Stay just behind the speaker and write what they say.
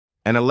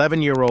An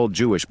 11-year-old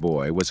Jewish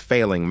boy was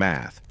failing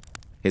math.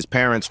 His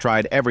parents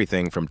tried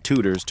everything from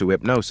tutors to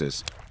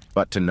hypnosis,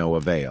 but to no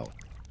avail.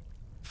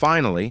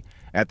 Finally,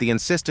 at the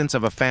insistence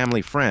of a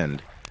family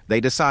friend,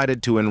 they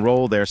decided to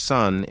enroll their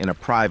son in a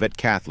private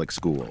Catholic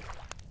school.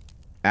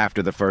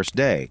 After the first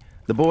day,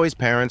 the boy's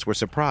parents were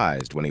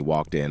surprised when he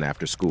walked in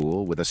after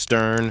school with a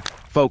stern,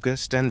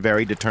 focused, and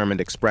very determined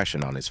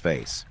expression on his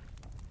face.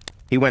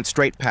 He went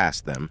straight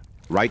past them,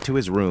 right to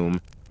his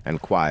room,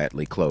 and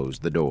quietly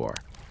closed the door.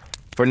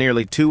 For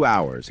nearly 2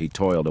 hours, he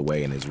toiled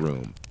away in his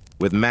room,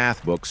 with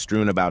math books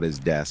strewn about his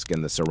desk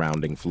and the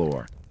surrounding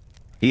floor.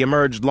 He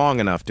emerged long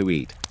enough to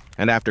eat,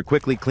 and after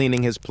quickly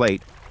cleaning his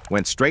plate,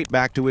 went straight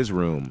back to his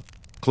room,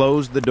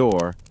 closed the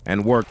door,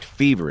 and worked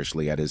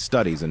feverishly at his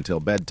studies until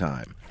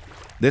bedtime.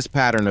 This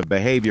pattern of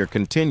behavior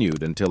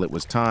continued until it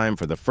was time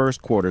for the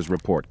first quarter's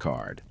report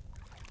card.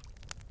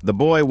 The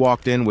boy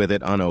walked in with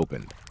it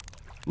unopened,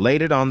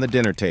 laid it on the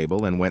dinner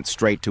table, and went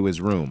straight to his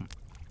room.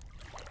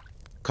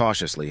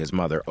 Cautiously, his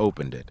mother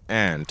opened it,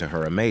 and, to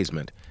her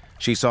amazement,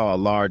 she saw a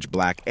large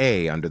black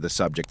A under the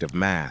subject of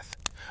math.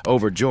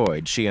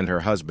 Overjoyed, she and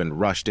her husband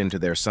rushed into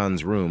their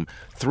son's room,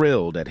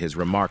 thrilled at his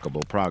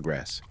remarkable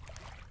progress.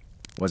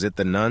 "Was it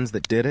the nuns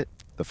that did it?"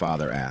 the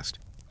father asked.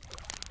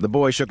 The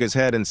boy shook his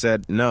head and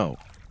said no.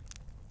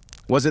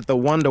 "Was it the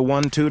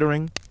one-to-one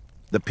tutoring?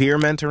 The peer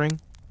mentoring?"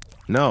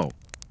 "No."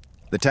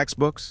 "The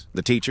textbooks,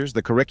 the teachers,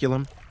 the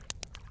curriculum?"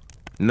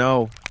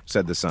 "No,"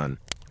 said the son.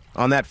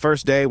 "On that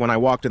first day when I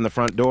walked in the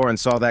front door and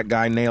saw that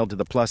guy nailed to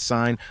the plus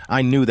sign,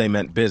 I knew they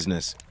meant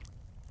business."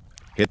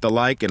 Hit the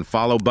like and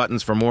follow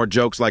buttons for more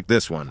jokes like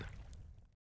this one.